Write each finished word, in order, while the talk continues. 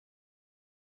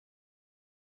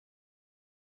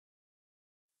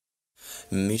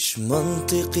مش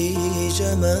منطقي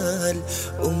جمال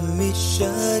أم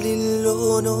الشال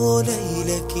اللون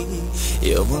ليلك،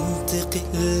 يا منطقي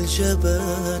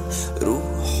الجبان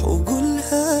روح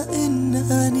وقولها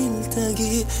إنا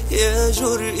نلتقي، يا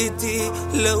جرأتي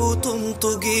لو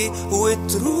تنطقي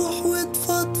وتروح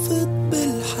وتفضفض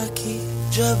بالحكي.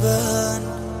 جبان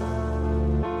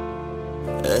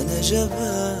أنا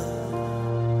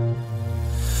جبان،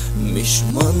 مش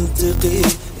منطقي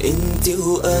انت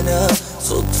وانا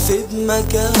صدفة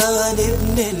بمكان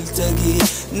بنلتقي،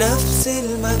 نفس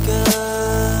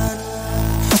المكان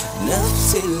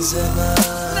نفس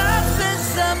الزمان.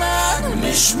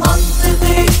 مش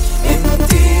منطقي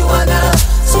انت وانا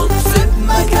صدفة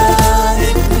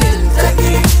بمكان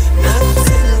بنلتقي، نفس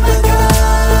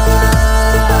المكان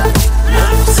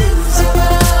نفس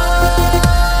الزمان.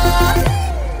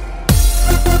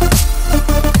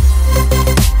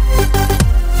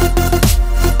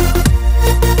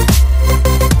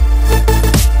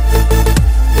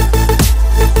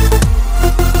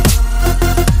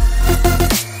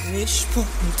 مش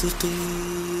منطقي.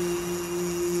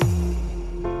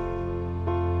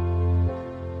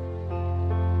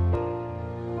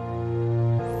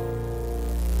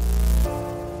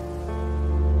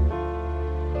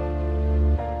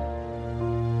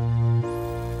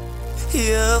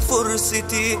 يا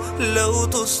فرصتي لو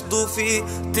تصدفي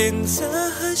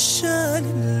تنساها الشال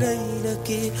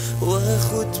ليلك،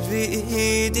 واخد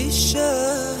بإيدي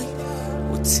الشال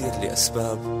وتصير لي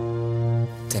أسباب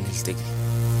تنلتقي.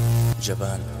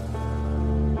 جبان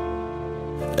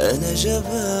أنا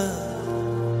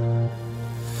جبان،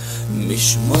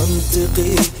 مش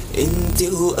منطقي انت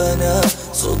وانا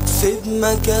صدفة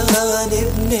بمكان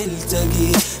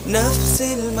بنلتقي، نفس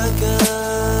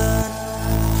المكان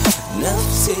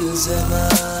نفس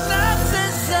الزمان.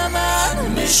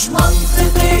 مش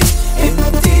منطقي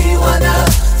انت وانا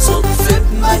صدفة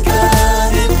بمكان